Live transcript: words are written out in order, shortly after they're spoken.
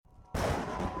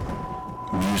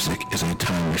music is a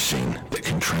time machine that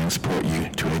can transport you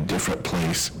to a different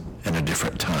place and a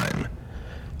different time.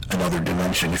 Another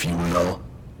dimension, if you will,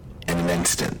 in an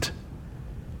instant.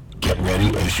 Get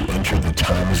ready as you enter the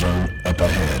time zone up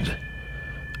ahead.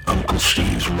 Uncle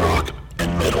Steve's Rock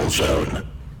and Metal Zone.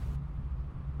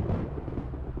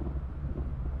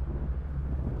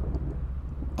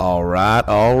 All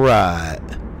right.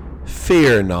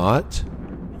 Fear not.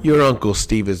 Your Uncle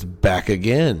Steve is back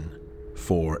again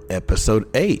for episode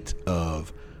 8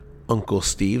 of Uncle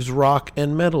Steve's Rock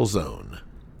and Metal Zone.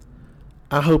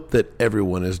 I hope that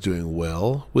everyone is doing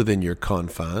well within your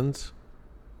confines,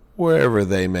 wherever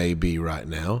they may be right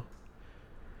now.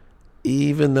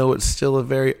 Even though it's still a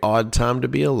very odd time to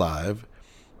be alive,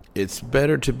 it's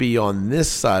better to be on this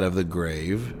side of the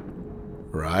grave,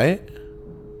 right?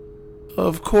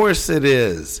 Of course it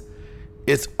is.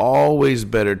 It's always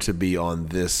better to be on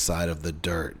this side of the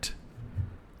dirt.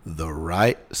 The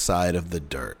right side of the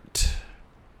dirt.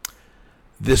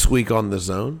 This week on The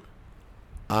Zone,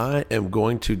 I am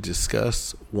going to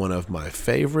discuss one of my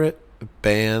favorite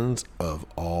bands of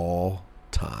all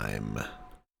time.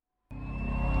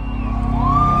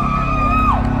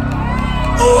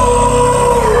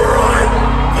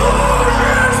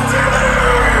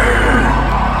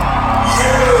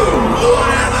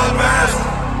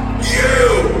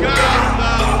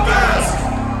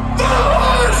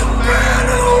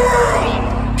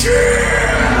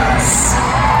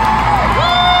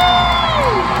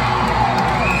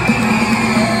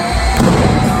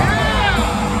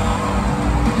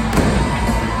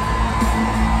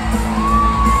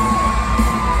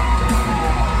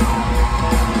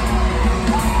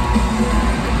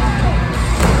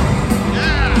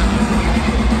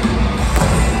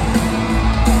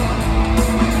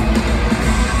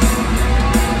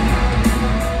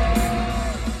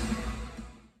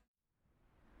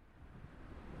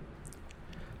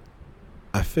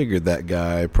 I figured that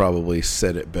guy probably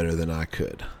said it better than I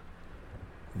could.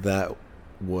 That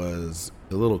was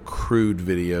a little crude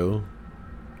video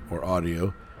or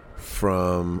audio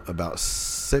from about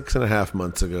 6.5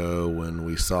 months ago when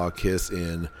we saw Kiss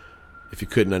in, if you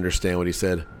couldn't understand what he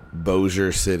said,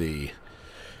 Bossier City.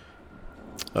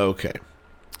 Okay,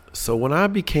 so when I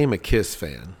became a Kiss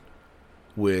fan,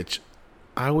 which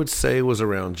I would say was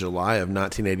around July of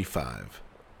 1985,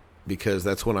 because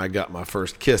that's when I got my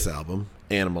first Kiss album,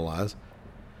 Animalize,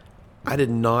 I did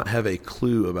not have a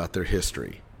clue about their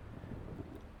history.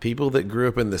 People that grew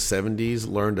up in the 70s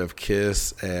learned of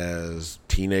Kiss as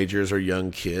teenagers or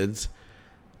young kids.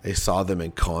 They saw them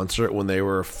in concert when they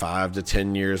were 5 to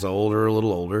 10 years old or a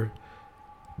little older.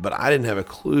 But I didn't have a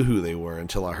clue who they were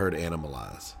until I heard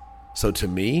Animalize. So to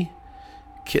me,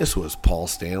 Kiss was Paul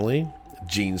Stanley,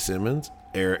 Gene Simmons,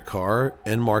 Eric Carr,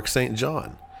 and Mark St.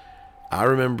 John. I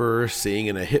remember seeing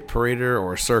in a Hit Parader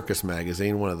or a Circus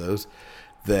magazine, one of those,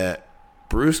 that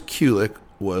Bruce Kulick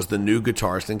was the new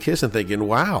guitarist in Kiss and thinking,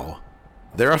 wow,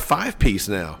 they're a 5-piece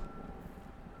now.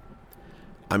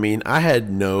 I mean, I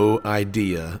had no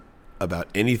idea about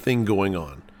anything going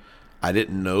on. I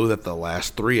didn't know that the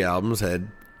last 3 albums had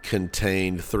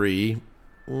contained 3,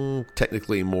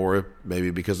 technically more,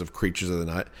 maybe because of Creatures of the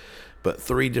Night, but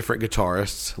 3 different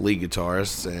guitarists, lead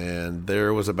guitarists, and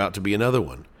there was about to be another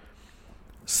one.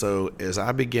 So as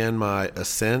I began my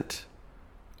ascent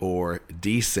or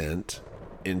descent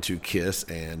into Kiss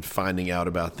and finding out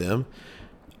about them,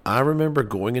 I remember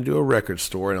going into a record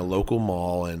store in a local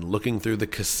mall and looking through the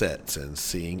cassettes and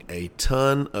seeing a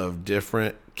ton of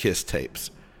different Kiss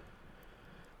tapes.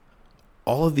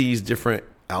 All of these different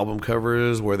album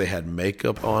covers where they had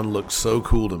makeup on looked so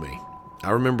cool to me. I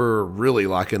remember really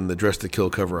liking the Dress to Kill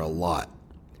cover a lot.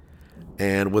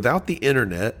 And without the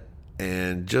internet,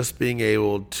 and just being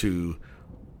able to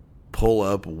pull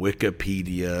up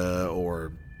Wikipedia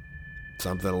or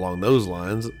something along those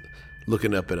lines,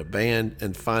 looking up at a band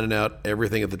and finding out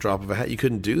everything at the drop of a hat, you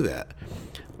couldn't do that.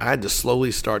 I had to slowly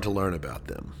start to learn about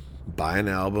them. Buy an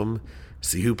album,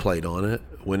 see who played on it,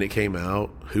 when it came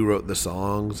out, who wrote the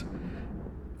songs,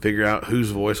 figure out whose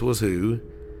voice was who.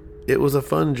 It was a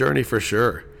fun journey for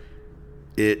sure.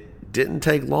 It didn't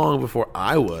take long before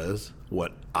I was,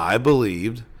 what I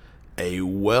believed, a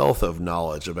wealth of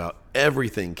knowledge about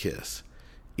everything Kiss,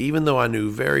 even though I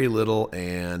knew very little,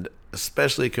 and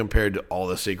especially compared to all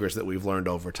the secrets that we've learned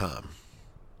over time.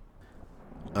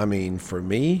 I mean, for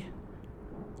me,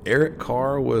 Eric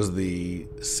Carr was the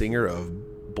singer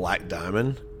of Black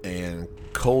Diamond, and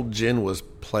Cold Gin was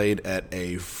played at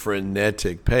a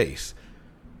frenetic pace.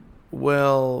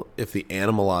 Well, if the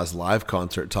Animalize live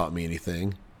concert taught me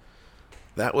anything,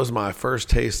 that was my first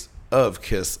taste of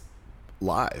Kiss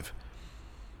live.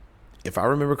 If I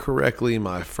remember correctly,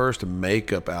 my first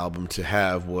makeup album to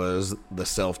have was the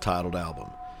self-titled album.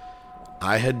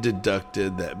 I had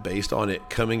deducted that based on it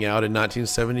coming out in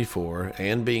 1974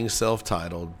 and being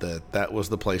self-titled, that was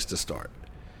the place to start.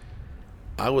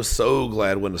 I was so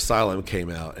glad when Asylum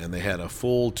came out and they had a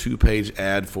full 2-page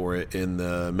ad for it in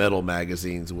the metal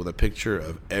magazines with a picture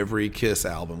of every Kiss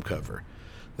album cover.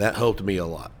 That helped me a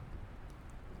lot.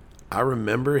 I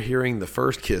remember hearing the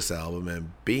first Kiss album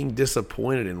and being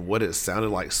disappointed in what it sounded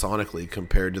like sonically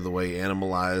compared to the way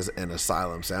Animalize and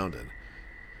Asylum sounded.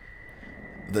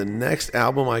 The next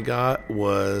album I got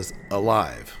was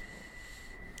Alive,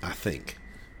 I think.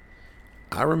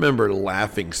 I remember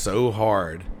laughing so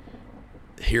hard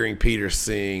hearing Peter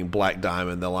sing Black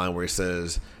Diamond, the line where he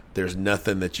says, "There's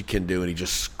nothing that you can do," and he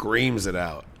just screams it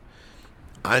out.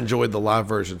 I enjoyed the live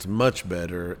versions much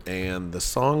better, and the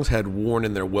songs had worn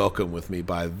in their welcome with me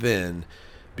by then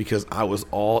because I was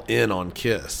all in on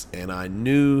Kiss, and I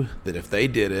knew that if they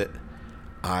did it,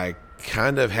 I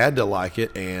kind of had to like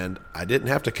it, and I didn't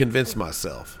have to convince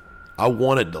myself. I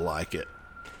wanted to like it.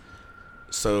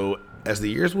 So as the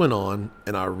years went on,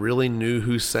 and I really knew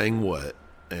who sang what,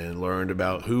 and learned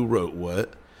about who wrote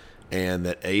what, and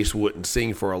that Ace wouldn't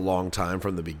sing for a long time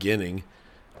from the beginning,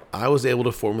 I was able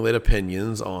to formulate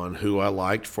opinions on who I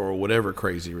liked for whatever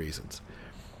crazy reasons.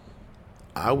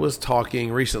 I was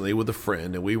talking recently with a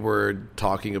friend, and we were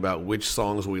talking about which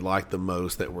songs we liked the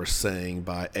most that were sang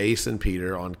by Ace and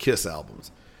Peter on Kiss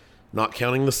albums, not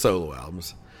counting the solo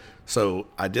albums. So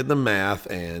I did the math,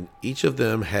 and each of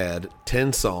them had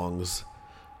 10 songs.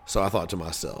 So I thought to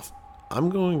myself, I'm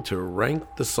going to rank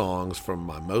the songs from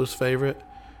my most favorite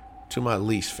to my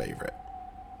least favorite.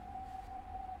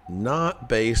 Not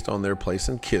based on their place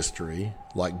in history,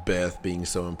 like Beth being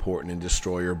so important in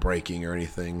Destroyer breaking or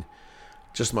anything,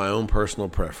 just my own personal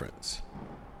preference.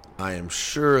 I am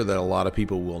sure that a lot of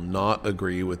people will not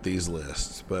agree with these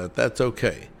lists, but that's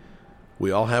okay.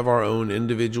 We all have our own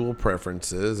individual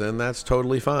preferences, and that's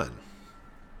totally fine.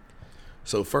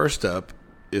 So first up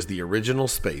is the original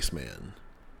Spaceman,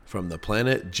 from the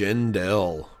planet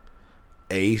Jendel,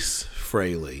 Ace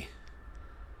Frehley.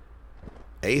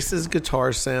 Ace's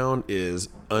guitar sound is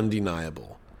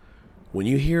undeniable. When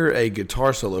you hear a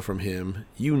guitar solo from him,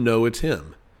 you know it's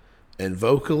him. And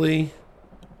vocally,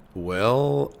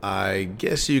 well, I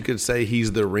guess you could say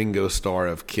he's the Ringo Starr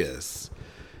of Kiss.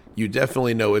 You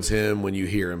definitely know it's him when you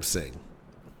hear him sing.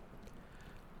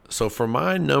 So for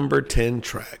my number 10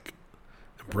 track,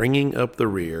 Bringing Up the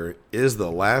Rear is the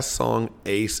last song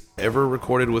Ace ever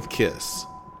recorded with Kiss.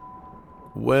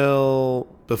 Well,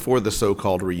 before the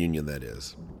so-called reunion, that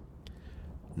is.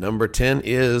 Number 10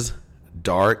 is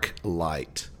Dark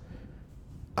Light.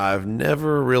 I've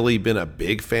never really been a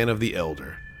big fan of The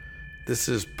Elder. This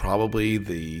is probably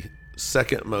the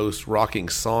second most rocking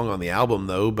song on the album,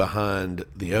 though, behind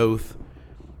The Oath,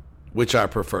 which I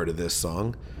prefer to this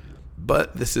song.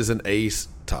 But this is an Ace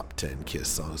top 10 Kiss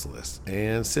songs list.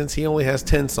 And since he only has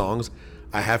 10 songs,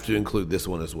 I have to include this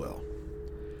one as well.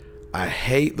 I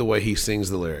hate the way he sings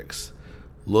the lyrics.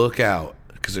 Look out,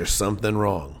 because there's something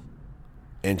wrong,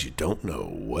 and you don't know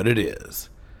what it is.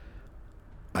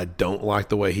 I don't like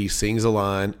the way he sings a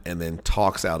line and then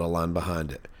talks out a line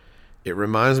behind it. It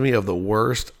reminds me of the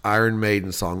worst Iron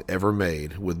Maiden song ever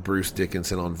made with Bruce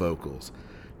Dickinson on vocals,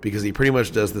 because he pretty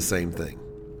much does the same thing.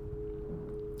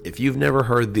 If you've never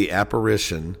heard The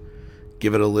Apparition,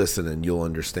 give it a listen and you'll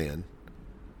understand.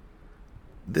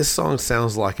 This song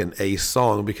sounds like an Ace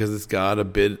song because it's got a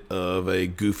bit of a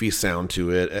goofy sound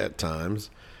to it at times.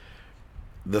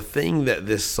 The thing that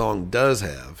this song does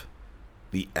have,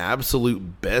 the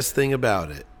absolute best thing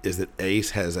about it, is that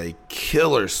Ace has a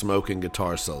killer smoking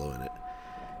guitar solo in it.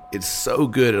 It's so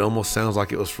good it almost sounds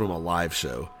like it was from a live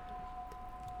show.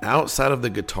 Outside of the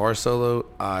guitar solo,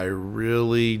 I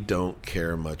really don't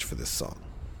care much for this song.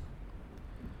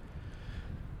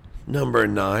 Number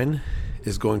 9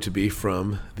 is going to be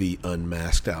from the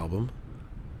Unmasked album,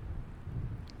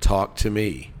 Talk to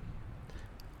Me.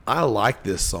 I like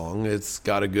this song. It's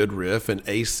got a good riff, and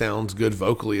Ace sounds good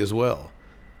vocally as well.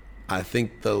 I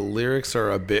think the lyrics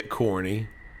are a bit corny,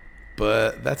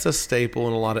 but that's a staple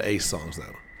in a lot of Ace songs,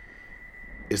 though.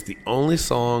 It's the only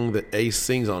song that Ace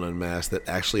sings on Unmasked that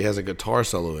actually has a guitar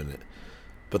solo in it,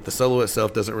 but the solo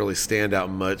itself doesn't really stand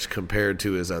out much compared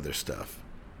to his other stuff.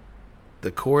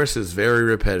 The chorus is very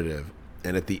repetitive,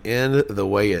 and at the end, the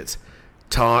way it's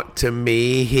talk to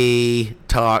me, he,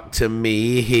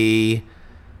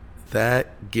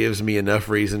 that gives me enough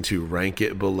reason to rank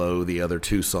it below the other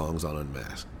 2 songs on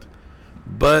Unmasked.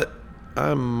 But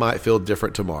I might feel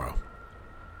different tomorrow.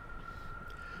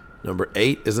 Number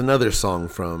 8 is another song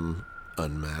from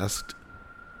Unmasked,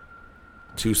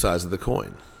 Two Sides of the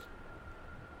Coin.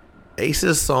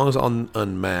 Ace's songs on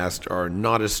Unmasked are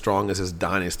not as strong as his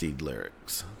Dynasty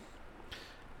lyrics.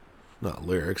 Not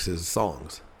lyrics, his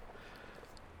songs.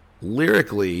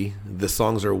 Lyrically, the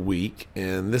songs are weak,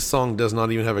 and this song does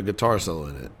not even have a guitar solo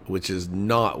in it, which is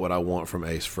not what I want from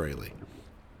Ace Frehley.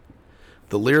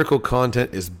 The lyrical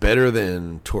content is better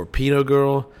than Torpedo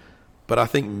Girl, but I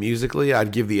think musically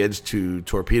I'd give the edge to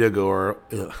Torpedo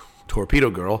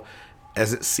Girl,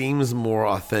 as it seems more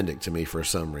authentic to me for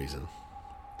some reason.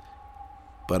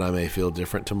 But I may feel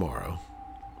different tomorrow.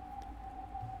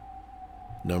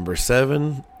 Number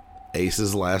 7,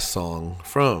 Ace's last song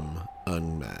from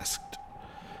Unmasked,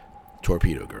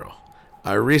 Torpedo Girl.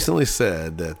 I recently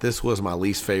said that this was my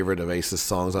least favorite of Ace's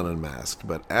songs on Unmasked,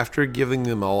 but after giving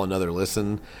them all another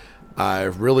listen,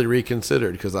 I've really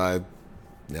reconsidered because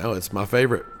it's my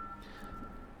favorite.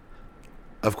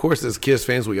 Of course, as Kiss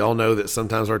fans, we all know that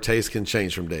sometimes our taste can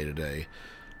change from day to day.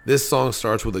 This song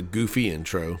starts with a goofy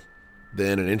intro,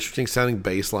 then an interesting sounding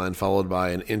bass line followed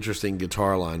by an interesting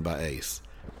guitar line by Ace.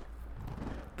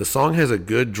 The song has a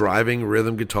good driving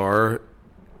rhythm guitar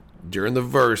during the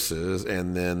verses,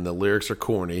 and then the lyrics are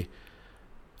corny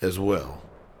as well.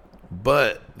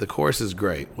 But the chorus is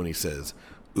great when he says,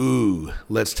 "Ooh,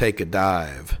 let's take a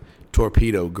dive,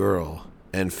 Torpedo Girl,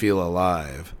 and feel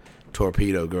alive,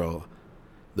 Torpedo Girl."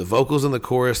 The vocals in the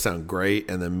chorus sound great,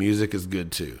 and the music is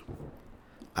good too.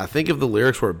 I think if the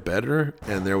lyrics were better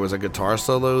and there was a guitar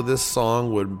solo, this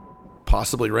song would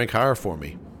possibly rank higher for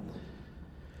me.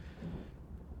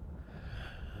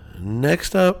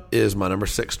 Next up is my number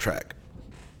 6 track,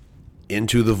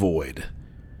 Into the Void.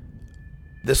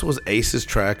 This was Ace's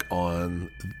track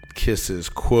on Kiss's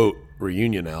quote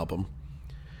reunion album.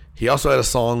 He also had a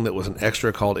song that was an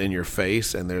extra called In Your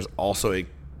Face, and there's also a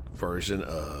version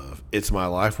of It's My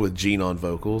Life with Gene on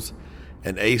vocals,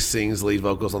 and Ace sings lead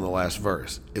vocals on the last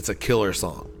verse. It's a killer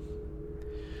song.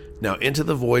 Now, Into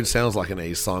the Void sounds like an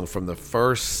Ace song from the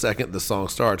first second the song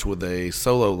starts, with a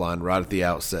solo line right at the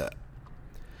outset.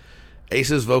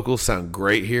 Ace's vocals sound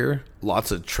great here.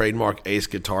 Lots of trademark Ace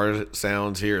guitar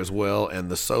sounds here as well,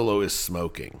 and the solo is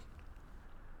smoking.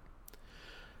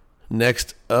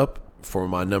 Next up for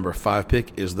my number 5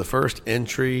 pick is the first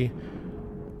entry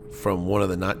from one of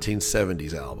the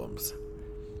 1970s albums,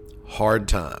 Hard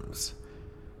Times.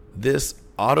 This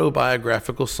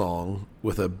autobiographical song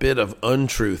with a bit of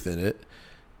untruth in it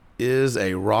is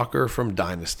a rocker from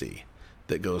Dynasty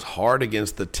that goes hard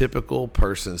against the typical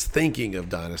person's thinking of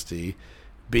Dynasty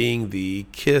being the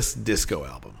Kiss disco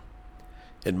album.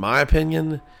 In my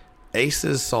opinion,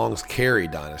 Ace's songs carry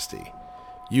Dynasty.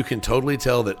 You can totally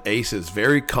tell that Ace is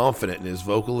very confident in his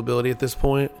vocal ability at this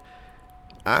point.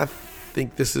 I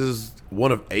think this is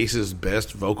one of Ace's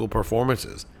best vocal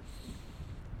performances.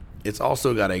 It's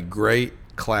also got a great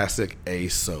classic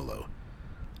Ace solo.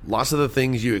 Lots of the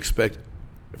things you expect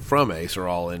from Ace are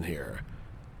all in here.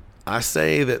 I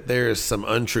say that there is some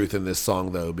untruth in this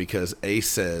song, though, because Ace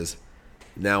says,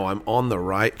 "Now I'm on the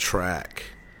right track.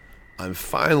 I'm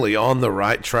finally on the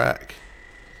right track."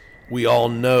 We all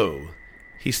know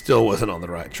he still wasn't on the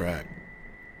right track.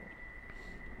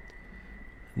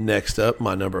 Next up,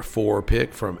 my number 4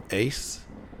 pick from Ace,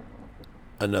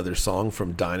 another song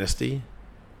from Dynasty,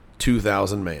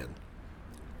 2000 Man.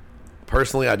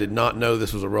 Personally, I did not know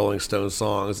this was a Rolling Stones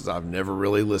song, since I've never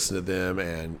really listened to them,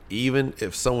 and even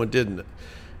if someone did,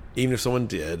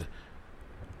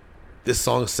 this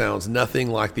song sounds nothing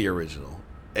like the original.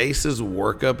 Ace's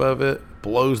workup of it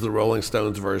blows the Rolling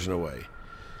Stones version away.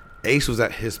 Ace was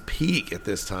at his peak at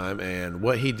this time, and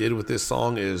what he did with this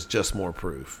song is just more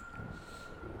proof.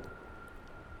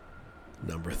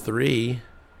 Number 3,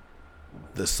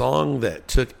 the song that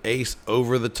took Ace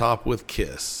over the top with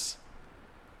Kiss,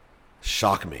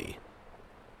 Shock Me.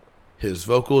 His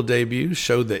vocal debut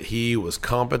showed that he was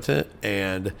competent,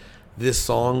 and this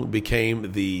song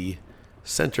became the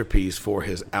centerpiece for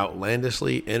his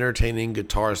outlandishly entertaining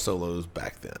guitar solos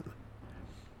back then.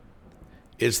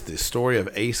 It's the story of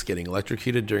Ace getting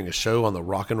electrocuted during a show on the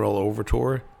Rock and Roll Over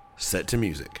Tour, set to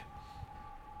music.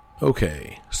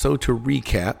 Okay, so to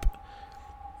recap,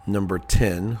 number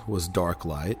 10 was Dark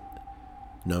Light.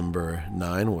 Number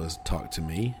 9 was Talk to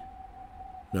Me.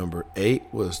 Number 8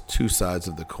 was Two Sides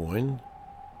of the Coin.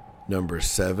 Number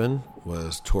 7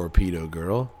 was Torpedo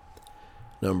Girl.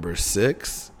 Number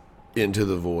 6, Into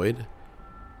the Void.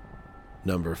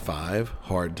 Number 5,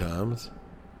 Hard Times.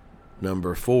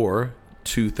 Number 4,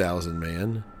 2000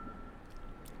 Man.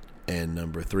 And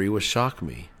number 3 was Shock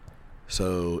Me.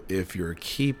 So if you're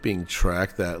keeping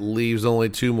track, that leaves only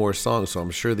 2 more songs. So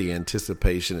I'm sure the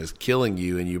anticipation is killing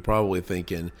you, and you're probably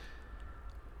thinking,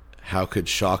 how could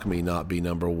Shock Me not be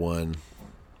number 1?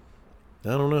 I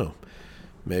don't know.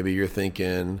 Maybe you're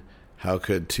thinking, how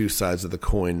could Two Sides of the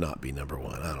Coin not be number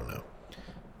one? I don't know.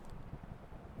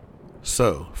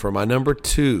 So, for my number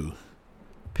 2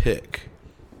 pick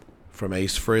from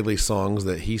Ace Frehley songs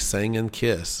that he sang in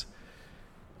Kiss,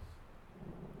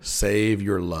 Save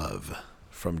Your Love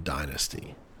from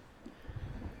Dynasty.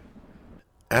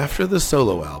 After the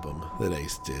solo album that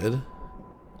Ace did,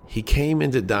 he came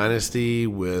into Dynasty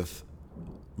with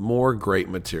more great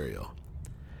material.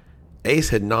 Ace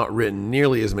had not written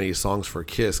nearly as many songs for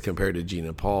Kiss compared to Gene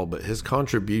and Paul, but his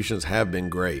contributions have been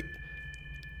great.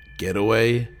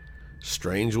 Getaway,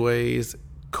 Strange Ways,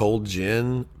 Cold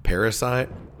Gin, Parasite.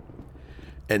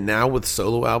 And now with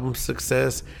solo album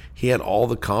success, he had all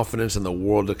the confidence in the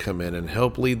world to come in and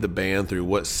help lead the band through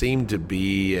what seemed to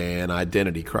be an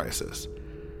identity crisis.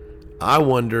 I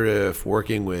wonder if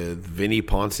working with Vinnie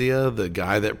Poncia, the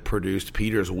guy that produced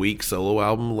Peter's weak solo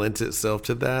album, lends itself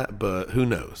to that, but who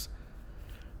knows.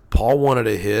 Paul wanted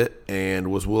a hit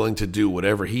and was willing to do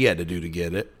whatever he had to do to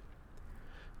get it.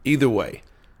 Either way,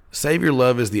 Save Your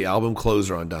Love is the album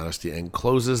closer on Dynasty and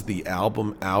closes the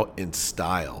album out in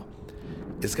style.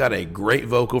 It's got a great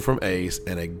vocal from Ace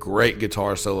and a great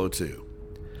guitar solo too.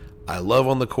 I love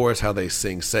on the chorus how they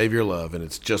sing Save Your Love and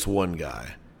it's just one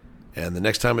guy. And the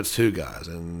next time it's 2 guys.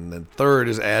 And then third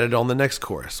is added on the next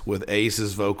chorus with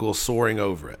Ace's vocal soaring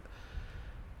over it.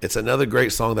 It's another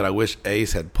great song that I wish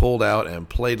Ace had pulled out and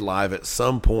played live at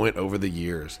some point over the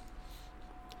years.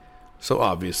 So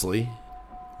obviously,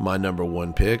 my number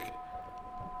 1 pick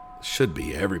should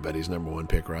be everybody's number 1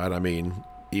 pick, right? I mean,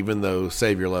 even though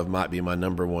Save Your Love might be my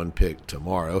number 1 pick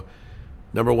tomorrow,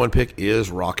 number 1 pick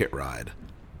is Rocket Ride.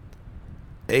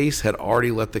 Ace had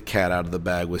already let the cat out of the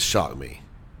bag with Shock Me.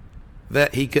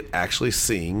 That he could actually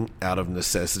sing out of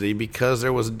necessity because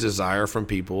there was a desire from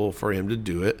people for him to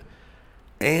do it.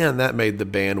 And that made the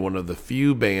band one of the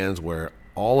few bands where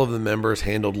all of the members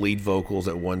handled lead vocals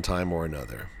at one time or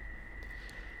another.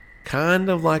 Kind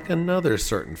of like another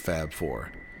certain Fab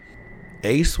Four.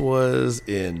 Ace was,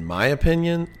 in my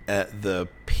opinion, at the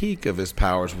peak of his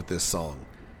powers with this song.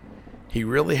 He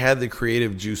really had the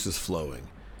creative juices flowing.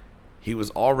 He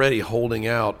was already holding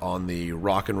out on the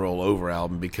Rock and Roll Over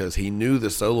album because he knew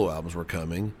the solo albums were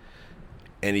coming.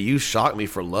 And he used Shock Me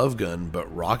for Love Gun,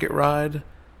 but Rocket Ride,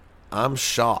 I'm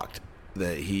shocked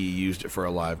that he used it for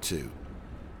Alive 2.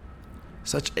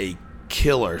 Such a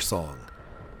killer song.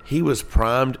 He was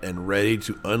primed and ready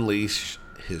to unleash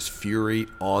his fury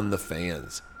on the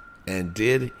fans. And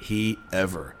did he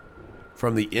ever.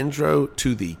 From the intro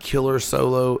to the killer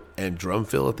solo and drum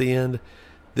fill at the end,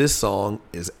 this song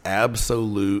is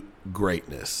absolute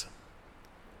greatness.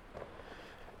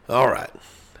 All right.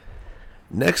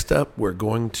 Next up, we're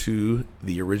going to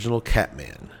the original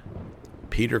Catman,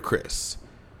 Peter Criss,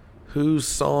 whose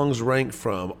songs rank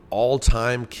from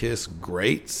all-time Kiss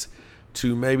greats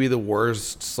to maybe the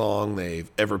worst song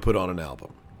they've ever put on an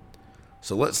album.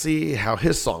 So let's see how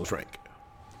his songs rank.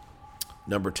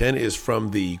 Number 10 is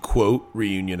from the Quote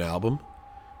reunion album,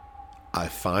 I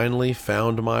Finally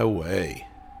Found My Way.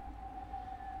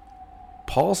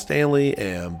 Paul Stanley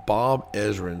and Bob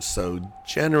Ezrin so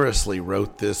generously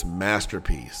wrote this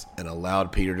masterpiece and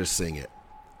allowed Peter to sing it.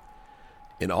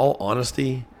 In all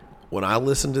honesty, when I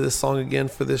listen to this song again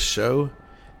for this show,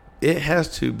 it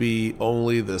has to be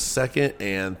only the second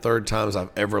and third times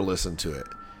I've ever listened to it.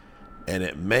 And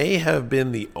it may have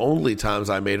been the only times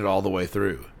I made it all the way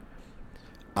through.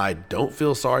 I don't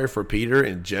feel sorry for Peter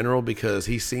in general because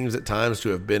he seems at times to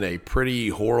have been a pretty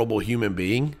horrible human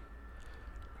being.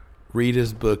 Read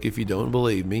his book if you don't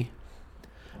believe me.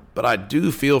 But I do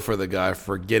feel for the guy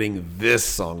for getting this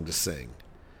song to sing.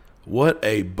 What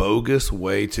a bogus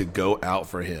way to go out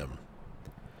for him.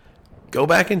 Go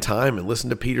back in time and listen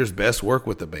to Peter's best work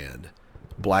with the band.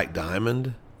 Black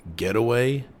Diamond,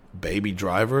 Getaway, Baby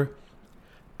Driver.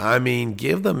 I mean,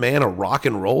 give the man a rock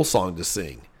and roll song to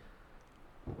sing.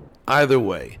 Either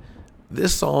way,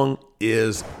 this song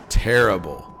is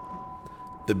terrible.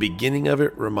 The beginning of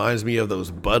it reminds me of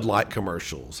those Bud Light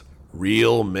commercials.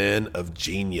 Real Men of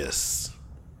Genius.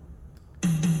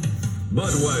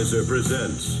 Budweiser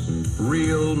presents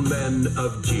Real Men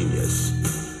of Genius.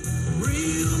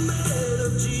 Real Men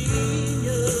of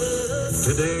Genius.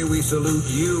 Today we salute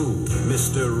you,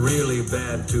 Mr. Really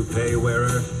Bad Toupee Wearer.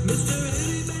 Mr.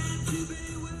 Really Bad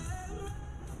Toupee Wearer.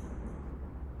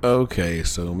 Okay,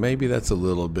 so maybe that's a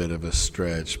little bit of a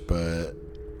stretch, but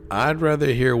I'd rather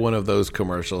hear one of those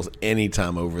commercials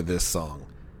anytime over this song.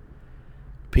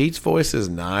 Pete's voice is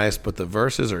nice, but the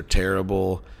verses are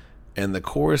terrible, and the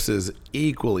chorus is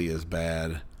equally as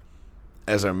bad.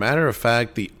 As a matter of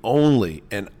fact, the only,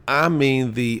 and I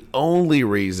mean the only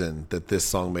reason that this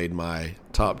song made my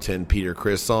top 10 Peter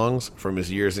Criss songs from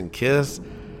his years in Kiss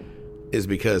is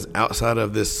because outside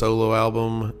of this solo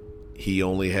album, he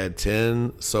only had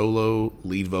 10 solo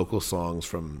lead vocal songs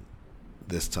from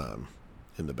this time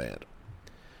in the band.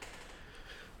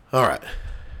 All right,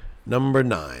 number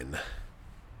 9,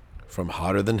 from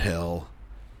Hotter Than Hell,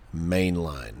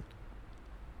 Mainline.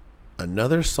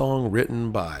 Another song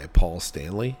written by Paul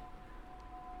Stanley.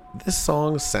 This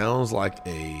song sounds like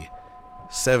a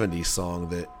 70s song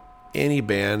that any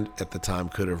band at the time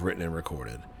could have written and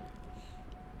recorded.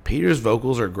 Peter's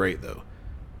vocals are great though.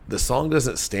 The song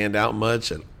doesn't stand out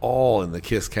much at all in the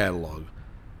Kiss catalog.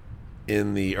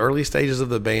 In the early stages of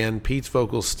the band, Pete's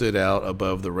vocals stood out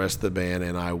above the rest of the band,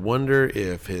 and I wonder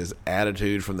if his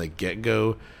attitude from the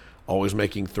get-go, always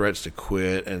making threats to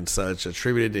quit and such,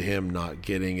 attributed to him not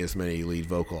getting as many lead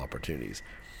vocal opportunities,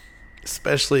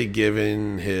 especially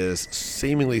given his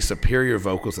seemingly superior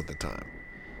vocals at the time.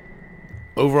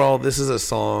 Overall, this is a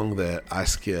song that I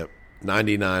skip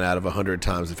 99 out of 100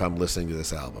 times if I'm listening to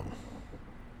this album.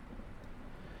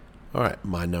 All right,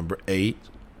 my number 8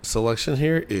 selection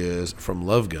here is from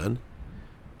Love Gun.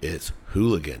 It's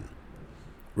Hooligan,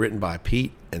 written by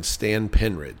Pete and Stan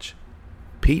Penridge.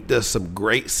 Pete does some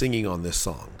great singing on this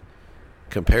song.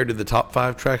 Compared to the top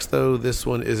 5 tracks, though, this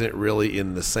one isn't really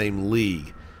in the same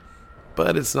league,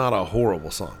 but it's not a horrible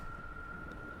song.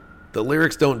 The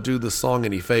lyrics don't do the song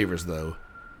any favors, though.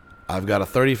 I've got a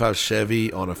 35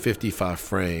 Chevy on a 55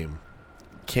 frame.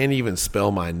 Can't even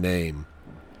spell my name.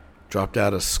 Dropped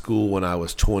out of school when I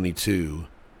was 22.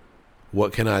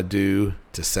 What can I do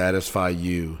to satisfy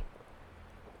you?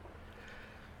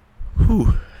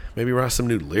 Whew. Maybe write some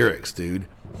new lyrics, dude.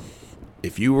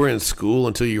 If you were in school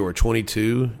until you were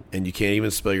 22 and you can't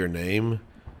even spell your name,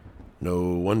 no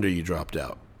wonder you dropped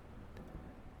out.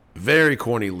 Very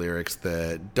corny lyrics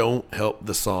that don't help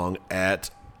the song at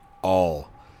all.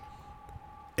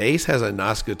 Ace has a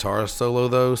nice guitar solo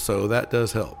though, so that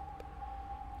does help.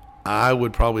 I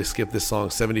would probably skip this song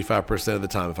 75% of the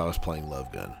time if I was playing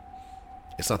Love Gun.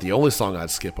 It's not the only song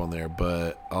I'd skip on there,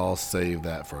 but I'll save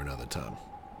that for another time.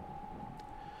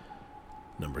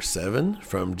 Number 7,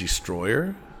 from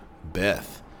Destroyer,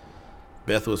 Beth.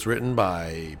 Beth was written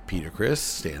by Peter Criss,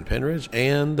 Stan Penridge,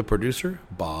 and the producer,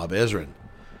 Bob Ezrin.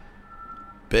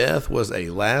 Beth was a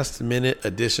last-minute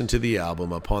addition to the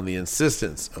album upon the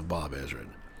insistence of Bob Ezrin.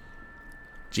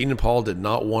 Gene and Paul did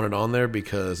not want it on there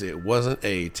because it wasn't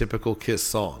a typical Kiss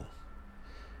song.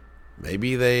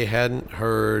 Maybe they hadn't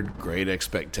heard Great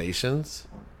Expectations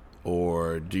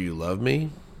or Do You Love Me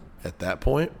at that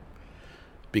point,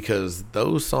 because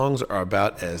those songs are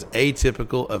about as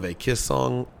atypical of a Kiss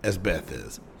song as Beth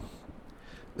is,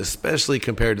 especially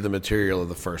compared to the material of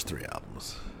the first 3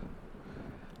 albums.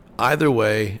 Either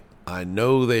way, I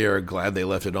know they are glad they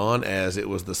left it on, as it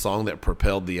was the song that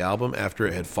propelled the album after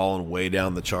it had fallen way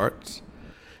down the charts.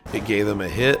 It gave them a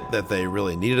hit that they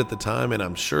really needed at the time, and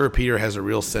I'm sure Peter has a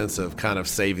real sense of kind of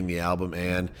saving the album,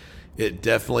 and it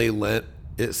definitely lent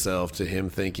itself to him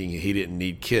thinking he didn't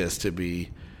need Kiss to be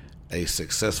a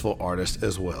successful artist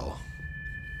as well.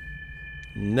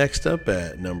 Next up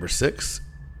at number 6,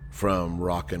 from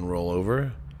Rock and Roll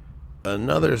Over,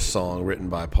 another song written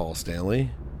by Paul Stanley,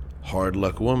 Hard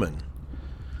Luck Woman.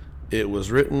 It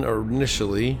was written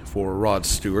initially for Rod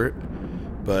Stewart,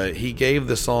 but he gave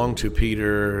the song to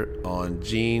Peter on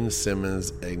Gene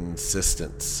Simmons'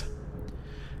 insistence.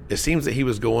 It seems that he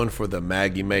was going for the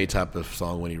Maggie May type of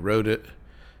song when he wrote it,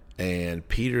 and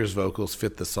Peter's vocals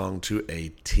fit the song to a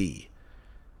T.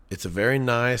 It's a very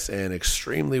nice and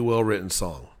extremely well-written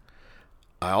song.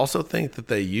 I also think that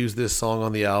they used this song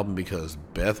on the album because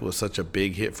Beth was such a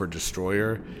big hit for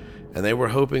Destroyer, and they were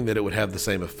hoping that it would have the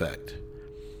same effect.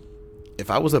 If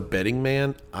I was a betting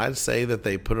man, I'd say that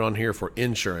they put it on here for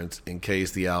insurance in case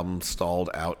the album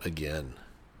stalled out again.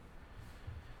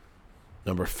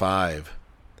 Number 5.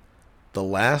 The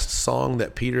last song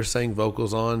that Peter sang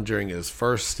vocals on during his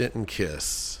first stint in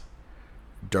Kiss,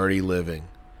 Dirty Living.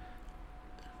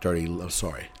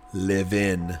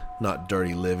 Livin', not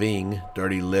Dirty Living,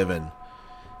 Dirty Livin'.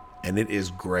 And it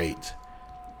is great.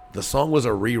 The song was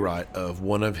a rewrite of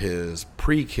one of his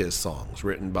pre-Kiss songs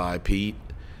written by Pete,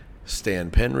 Stan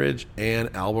Penridge,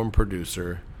 and album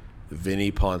producer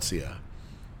Vinnie Poncia.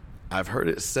 I've heard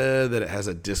it said that it has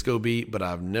a disco beat, but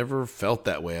I've never felt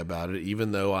that way about it,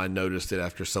 even though I noticed it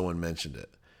after someone mentioned it.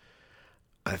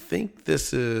 I think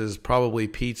this is probably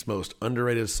Pete's most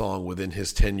underrated song within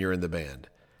his tenure in the band.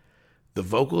 The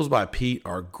vocals by Pete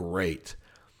are great.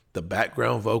 The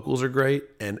background vocals are great,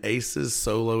 and Ace's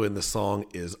solo in the song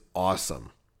is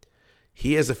awesome.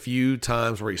 He has a few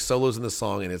times where he solos in the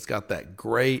song, and it's got that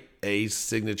great Ace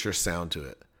signature sound to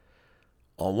it.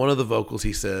 On one of the vocals,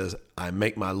 he says, "I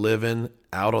make my living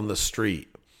out on the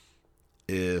street."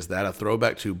 Is that a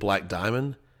throwback to Black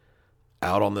Diamond?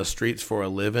 Out on the streets for a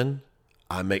living?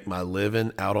 I make my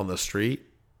living out on the street?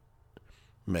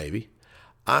 Maybe.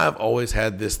 I've always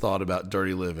had this thought about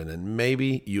Dirty Living, and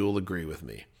maybe you'll agree with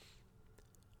me.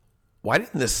 Why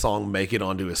didn't this song make it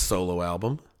onto his solo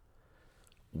album?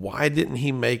 Why didn't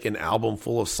he make an album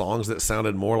full of songs that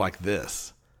sounded more like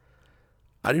this?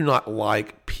 I do not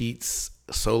like Pete's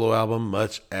solo album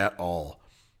much at all.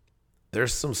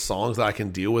 There's some songs that I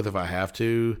can deal with if I have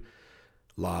to,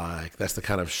 like That's the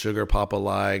Kind of Sugar Papa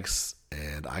Likes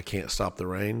and I Can't Stop the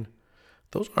Rain.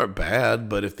 Those aren't bad,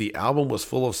 but if the album was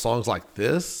full of songs like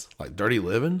this, like Dirty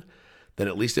Living, then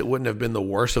at least it wouldn't have been the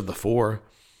worst of the four.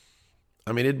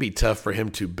 I mean, it'd be tough for him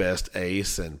to best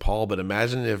Ace and Paul, but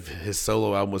imagine if his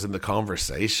solo album was in the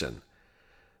conversation.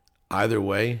 Either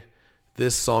way,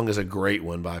 this song is a great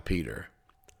one by Peter.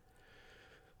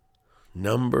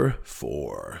 Number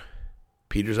 4.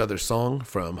 Peter's other song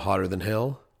from Hotter Than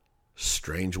Hell,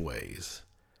 Strange Ways.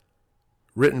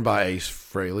 Written by Ace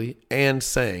Frehley and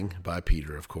sang by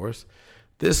Peter, of course.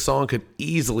 This song could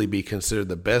easily be considered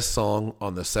the best song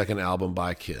on the second album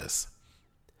by Kiss.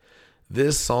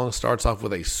 This song starts off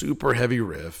with a super heavy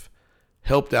riff,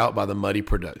 helped out by the muddy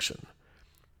production.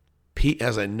 Pete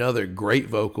has another great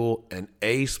vocal, and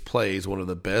Ace plays one of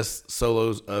the best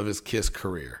solos of his Kiss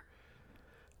career.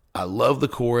 I love the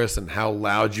chorus and how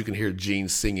loud you can hear Gene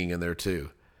singing in there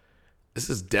too. This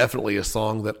is definitely a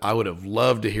song that I would have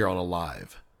loved to hear on a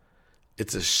live.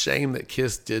 It's a shame that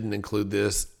Kiss didn't include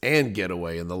this and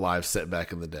Getaway in the live set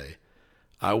back in the day.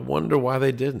 I wonder why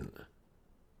they didn't.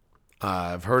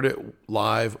 I've heard it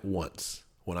live once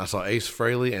when I saw Ace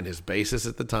Frehley and his bassist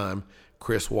at the time,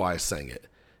 Chris Weiss, sang it.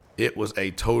 It was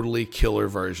a totally killer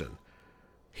version.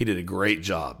 He did a great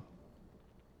job.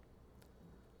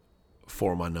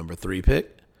 For my number 3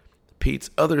 pick, Pete's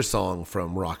other song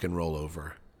from Rock and Roll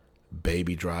Over,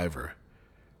 Baby Driver.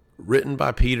 Written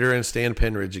by Peter and Stan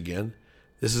Penridge again,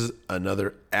 this is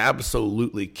another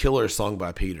absolutely killer song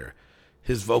by Peter.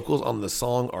 His vocals on the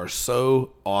song are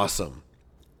so awesome.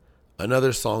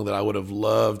 Another song that I would have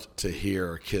loved to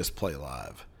hear Kiss play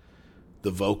live.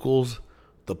 The vocals,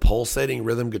 the pulsating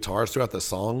rhythm guitars throughout the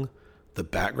song, the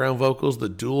background vocals, the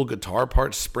dual guitar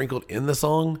parts sprinkled in the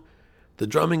song. The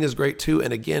drumming is great too,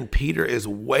 and again, Peter is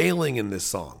wailing in this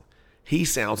song. He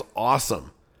sounds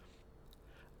awesome.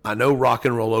 I know Rock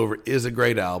and Roll Over is a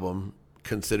great album,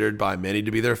 considered by many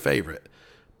to be their favorite,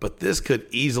 but this could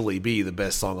easily be the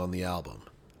best song on the album.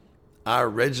 I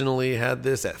originally had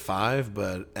this at 5,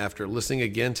 but after listening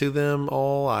again to them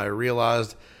all, I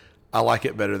realized I like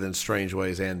it better than Strange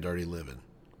Ways and Dirty Living.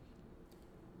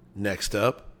 Next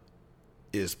up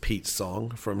is Pete's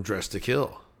song from Dress to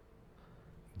Kill,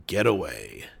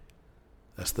 Getaway.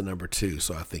 That's the number 2,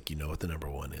 so I think you know what the number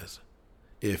 1 is,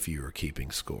 if you are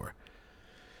keeping score.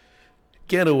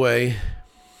 Getaway,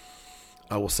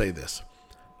 I will say this.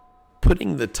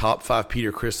 Putting the top 5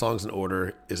 Peter Criss songs in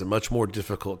order is a much more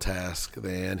difficult task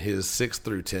than his 6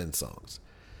 through 10 songs.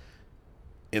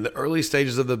 In the early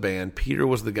stages of the band, Peter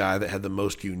was the guy that had the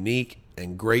most unique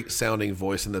and great sounding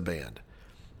voice in the band.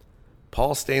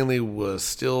 Paul Stanley was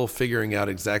still figuring out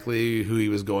exactly who he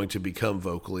was going to become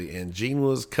vocally, and Gene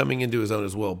was coming into his own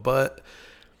as well, but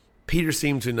Peter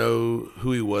seemed to know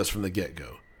who he was from the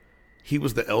get-go. He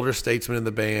was the elder statesman in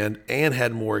the band and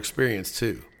had more experience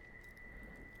too.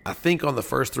 I think on the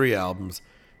first 3 albums,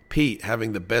 Pete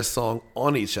having the best song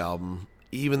on each album,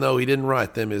 even though he didn't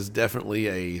write them, is definitely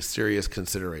a serious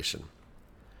consideration.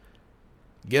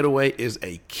 Getaway is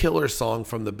a killer song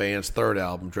from the band's 3rd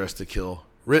album, Dress to Kill,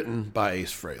 written by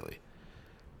Ace Frehley.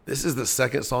 This is the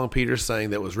second song Peter sang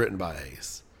that was written by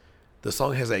Ace. The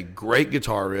song has a great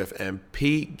guitar riff, and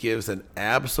Pete gives an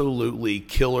absolutely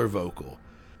killer vocal.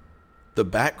 The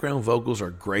background vocals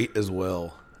are great as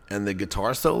well, and the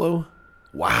guitar solo,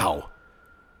 wow.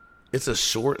 It's a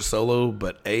short solo,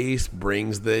 but Ace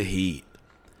brings the heat.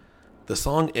 The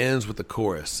song ends with the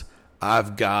chorus,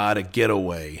 I've gotta get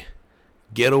away.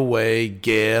 Get away,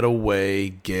 get away,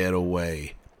 get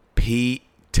away. Pete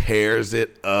tears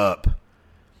it up.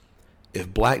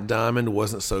 If Black Diamond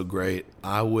wasn't so great,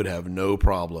 I would have no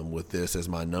problem with this as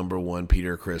my number 1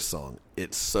 Peter Criss song.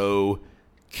 It's so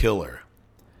killer.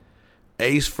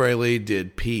 Ace Frehley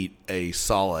did Pete a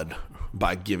solid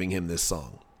by giving him this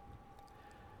song.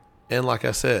 And like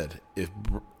I said, if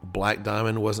Black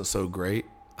Diamond wasn't so great,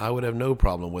 I would have no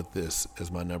problem with this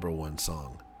as my number 1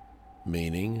 song.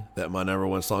 Meaning that my number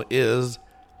 1 song is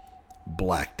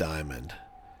Black Diamond.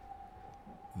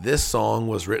 This song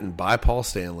was written by Paul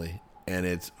Stanley, and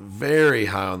it's very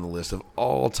high on the list of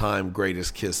all-time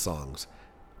greatest Kiss songs.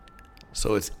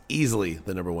 So it's easily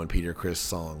the number one Peter Criss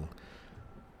song,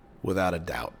 without a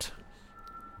doubt.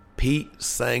 Pete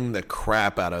sang the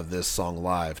crap out of this song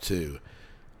live, too.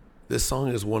 This song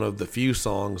is one of the few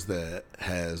songs that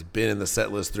has been in the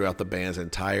set list throughout the band's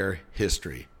entire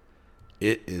history.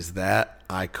 It is that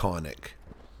iconic.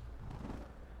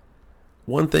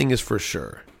 One thing is for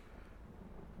sure.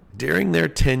 During their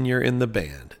tenure in the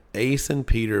band, Ace and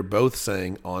Peter both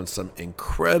sang on some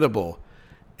incredible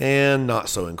and not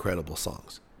so incredible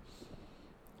songs.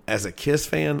 As a Kiss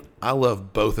fan, I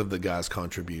love both of the guys'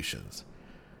 contributions.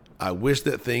 I wish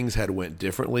that things had went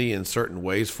differently in certain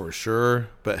ways for sure,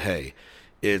 but hey,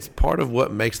 it's part of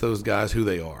what makes those guys who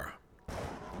they are.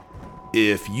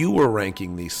 If you were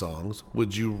ranking these songs,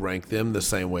 would you rank them the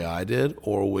same way I did,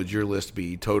 or would your list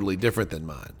be totally different than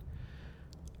mine?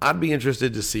 I'd be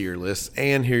interested to see your lists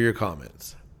and hear your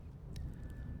comments.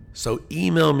 So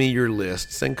email me your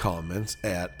lists and comments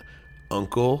at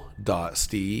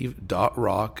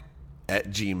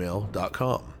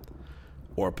uncle.steve.rock@gmail.com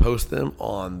or post them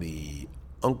on the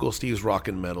Uncle Steve's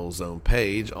Rockin' Metal Zone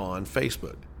page on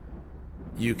Facebook.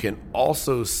 You can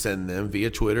also send them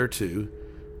via Twitter too.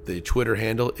 The Twitter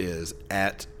handle is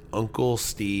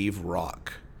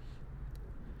 @UncleSteveRock.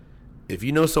 If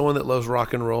you know someone that loves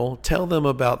rock and roll, tell them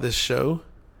about this show.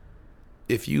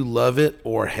 If you love it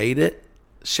or hate it,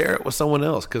 share it with someone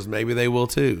else, because maybe they will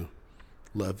too.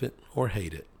 Love it or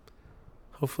hate it.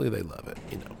 Hopefully they love it,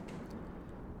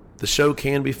 The show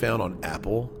can be found on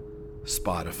Apple,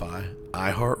 Spotify,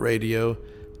 iHeartRadio,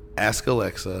 Ask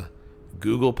Alexa,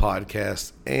 Google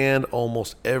Podcasts, and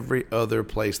almost every other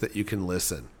place that you can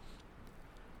listen.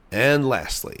 And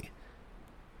lastly,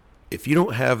 if you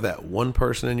don't have that one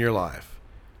person in your life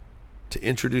to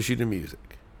introduce you to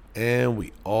music, and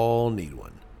we all need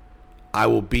one, I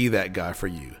will be that guy for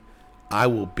you. I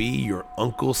will be your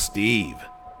Uncle Steve.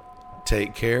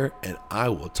 Take care, and I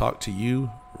will talk to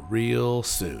you real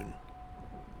soon.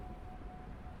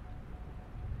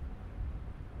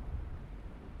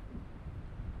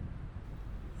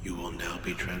 You will now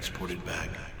be transported back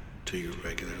to your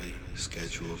regularly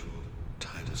scheduled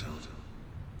time zone.